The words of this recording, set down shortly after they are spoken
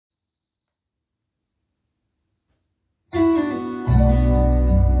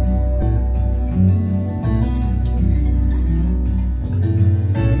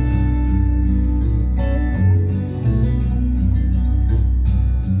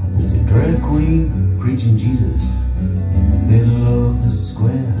queen preaching Jesus, middle of the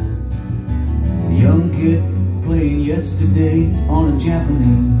square. A young kid playing Yesterday on a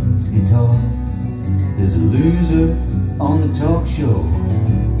Japanese guitar. There's a loser on the talk show,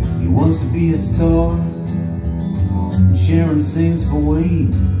 he wants to be a star. And Sharon sings for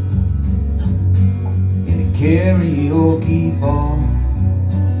Wayne in a karaoke bar.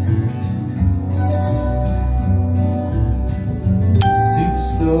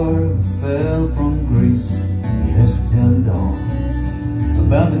 Superstar fell from grace, he has to tell it all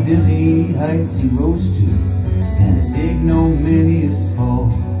about the dizzy heights he rose to and his ignominious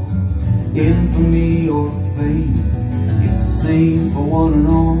fall. Infamy or fame, it's the same for one and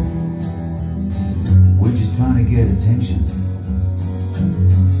all. We're just trying to get attention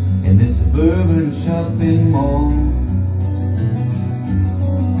in this suburban shopping mall.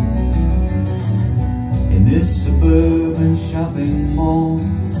 In this suburban shopping mall,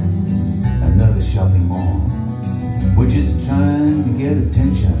 another shopping mall. We're just trying to get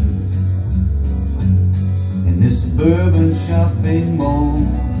attention in this suburban shopping mall.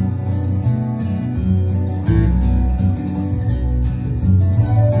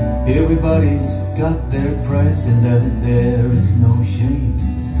 Everybody's got their price and that there is no shame.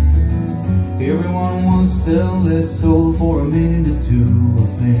 Everyone wants to sell their soul for a minute or two of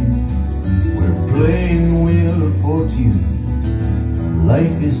fame. We're playing the wheel of fortune,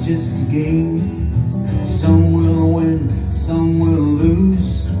 life is just a game. Some will win, some will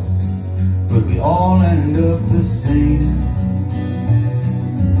lose, but we all end up the same.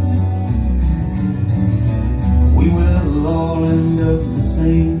 We will all end up the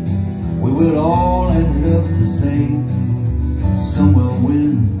same. We will all end up the same. Some will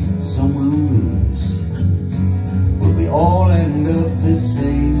win, some will lose, but we all end up the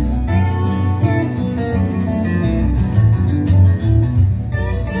same.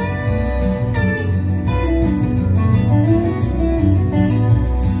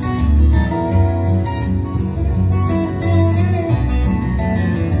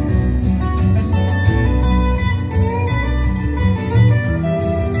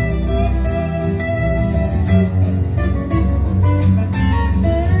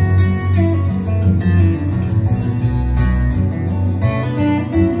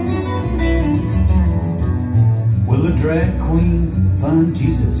 Drag queen find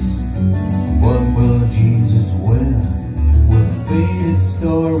Jesus? What will Jesus wear? Will the faded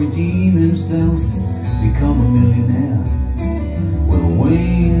star redeem himself, become a millionaire? Will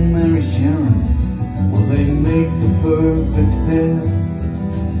Wayne marry Sharon? Will they make the perfect pair?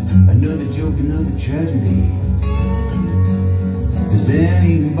 Another joke, another tragedy. Does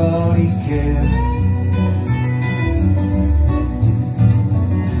anybody care?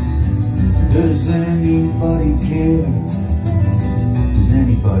 Does anybody care? Does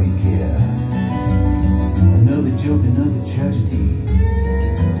anybody care? Another joke, another tragedy.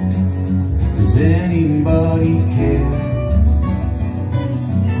 Does anybody care?